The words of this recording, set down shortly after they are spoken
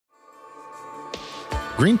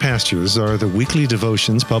Green Pastures are the weekly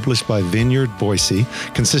devotions published by Vineyard Boise,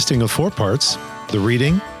 consisting of 4 parts: the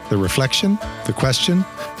reading, the reflection, the question,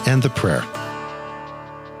 and the prayer.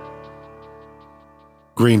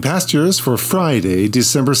 Green Pastures for Friday,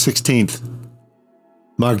 December 16th.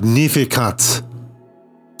 Magnificat.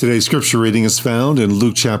 Today's scripture reading is found in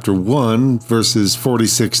Luke chapter 1, verses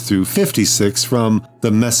 46 through 56 from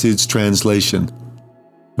the Message translation,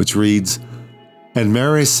 which reads, "And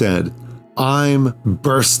Mary said, I'm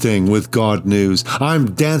bursting with God news.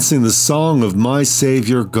 I'm dancing the song of my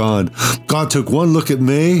Savior God. God took one look at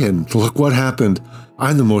me, and look what happened.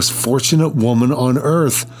 I'm the most fortunate woman on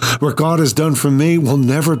earth. What God has done for me will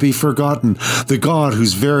never be forgotten. The God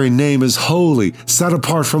whose very name is holy, set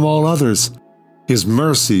apart from all others. His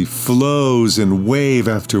mercy flows in wave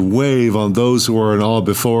after wave on those who are in awe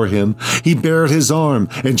before him. He bared his arm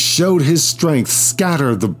and showed his strength,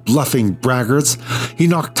 scattered the bluffing braggarts. He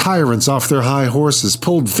knocked tyrants off their high horses,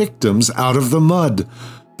 pulled victims out of the mud.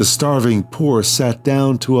 The starving poor sat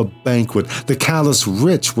down to a banquet. The callous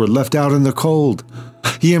rich were left out in the cold.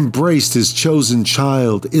 He embraced his chosen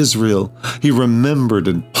child, Israel. He remembered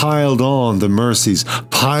and piled on the mercies,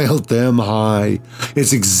 piled them high.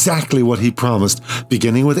 It's exactly what he promised,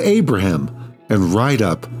 beginning with Abraham and right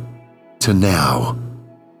up to now."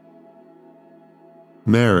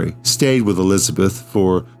 Mary stayed with Elizabeth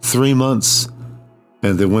for 3 months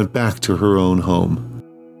and then went back to her own home.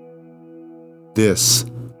 This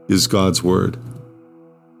is God's Word.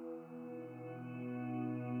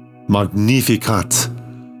 Magnificat.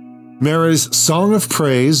 Mary's song of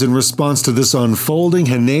praise in response to this unfolding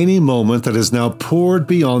Hineni moment that has now poured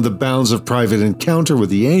beyond the bounds of private encounter with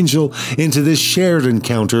the angel into this shared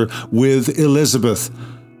encounter with Elizabeth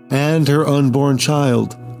and her unborn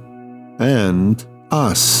child, and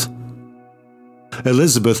us.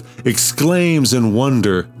 Elizabeth exclaims in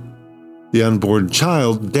wonder. The unborn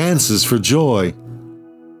child dances for joy.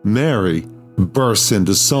 Mary bursts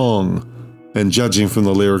into song. And judging from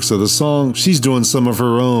the lyrics of the song, she's doing some of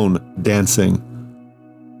her own dancing.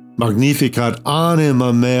 Magnificat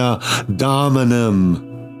anima mea Dominum.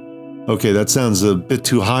 Okay, that sounds a bit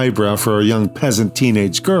too highbrow for a young peasant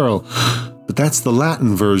teenage girl, but that's the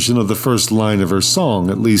Latin version of the first line of her song,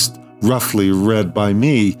 at least roughly read by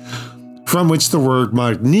me, from which the word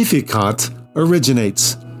Magnificat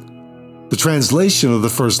originates. The translation of the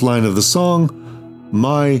first line of the song,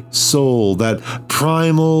 my soul, that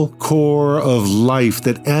primal core of life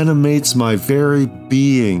that animates my very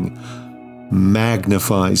being,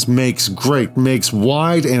 magnifies, makes great, makes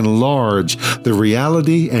wide and large the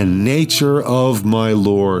reality and nature of my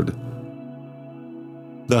Lord.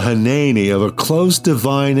 The Hineni of a close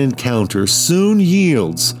divine encounter soon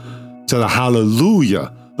yields to the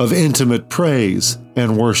hallelujah of intimate praise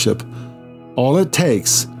and worship. All it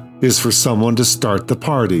takes is for someone to start the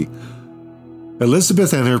party.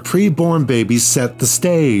 Elizabeth and her pre-born baby set the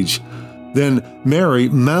stage. Then Mary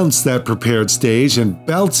mounts that prepared stage and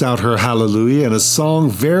belts out her hallelujah in a song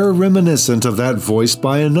very reminiscent of that voiced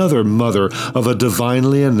by another mother of a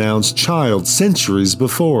divinely announced child centuries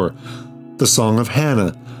before, the Song of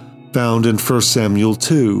Hannah, found in 1 Samuel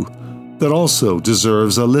 2, that also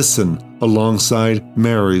deserves a listen alongside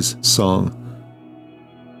Mary's song.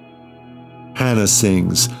 Hannah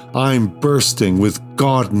sings, I'm bursting with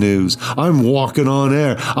God news. I'm walking on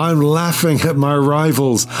air. I'm laughing at my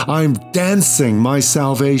rivals. I'm dancing my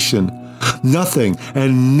salvation. Nothing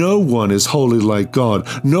and no one is holy like God.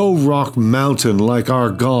 No rock mountain like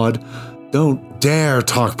our God. Don't dare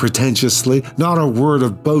talk pretentiously. Not a word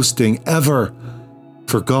of boasting ever.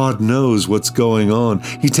 For God knows what's going on.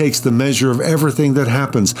 He takes the measure of everything that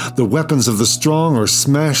happens. The weapons of the strong are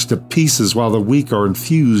smashed to pieces while the weak are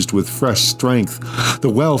infused with fresh strength. The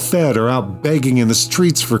well-fed are out begging in the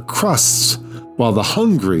streets for crusts, while the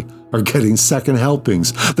hungry are getting second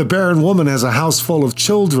helpings. The barren woman has a house full of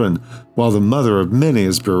children, while the mother of many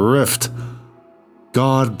is bereft.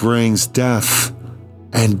 God brings death,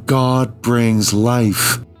 and God brings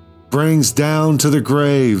life, brings down to the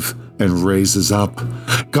grave, and raises up.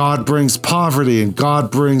 God brings poverty and God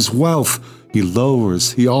brings wealth. He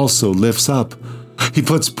lowers, he also lifts up. He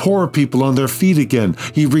puts poor people on their feet again.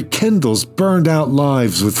 He rekindles burned out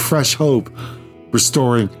lives with fresh hope,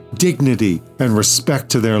 restoring dignity and respect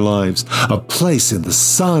to their lives, a place in the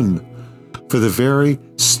sun. For the very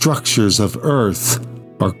structures of earth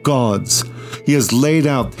are God's. He has laid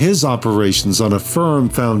out his operations on a firm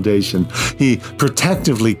foundation. He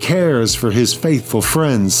protectively cares for his faithful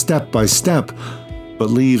friends step by step,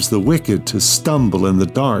 but leaves the wicked to stumble in the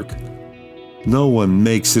dark. No one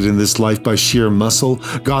makes it in this life by sheer muscle.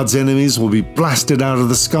 God's enemies will be blasted out of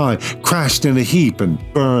the sky, crashed in a heap, and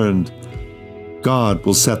burned. God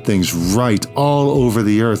will set things right all over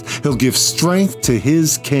the earth. He'll give strength to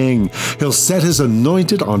his king. He'll set his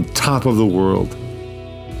anointed on top of the world.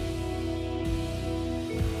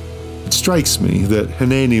 It strikes me that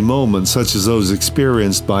Hineni moments such as those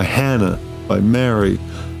experienced by Hannah, by Mary,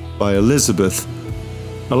 by Elizabeth,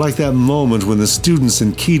 are like that moment when the students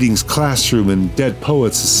in Keating's classroom in Dead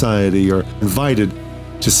Poets Society are invited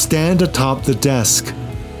to stand atop the desk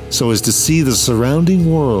so as to see the surrounding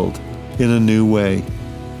world in a new way.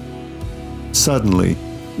 Suddenly,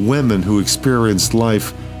 women who experienced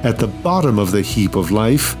life at the bottom of the heap of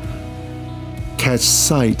life catch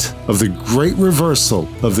sight of the great reversal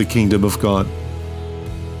of the kingdom of God.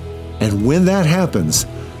 And when that happens,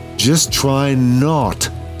 just try not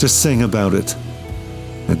to sing about it.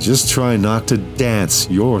 And just try not to dance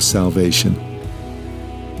your salvation.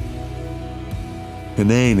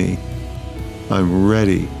 Hineni, I'm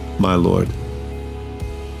ready, my Lord.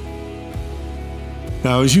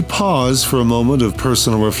 Now, as you pause for a moment of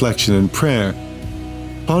personal reflection and prayer,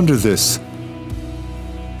 ponder this.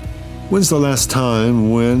 When's the last time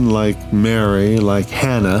when, like Mary, like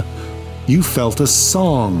Hannah, you felt a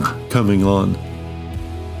song coming on?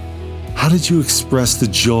 How did you express the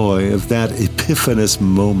joy of that epiphanous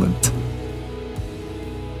moment?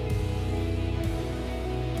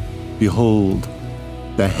 Behold,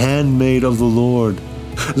 the handmaid of the Lord.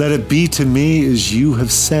 Let it be to me as you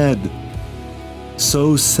have said.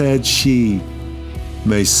 So said she,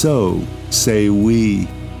 may so say we.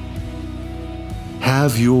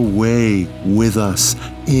 Have your way with us,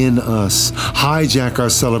 in us. Hijack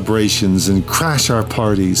our celebrations and crash our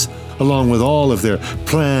parties, along with all of their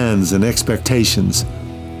plans and expectations.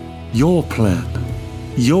 Your plan,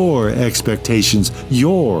 your expectations,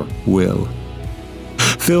 your will.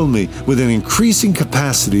 Fill me with an increasing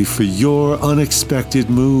capacity for your unexpected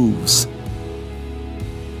moves.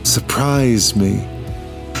 Surprise me,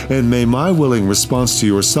 and may my willing response to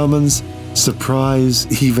your summons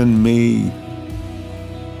surprise even me.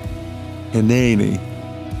 Hineni,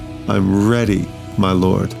 I'm ready, my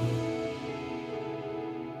Lord.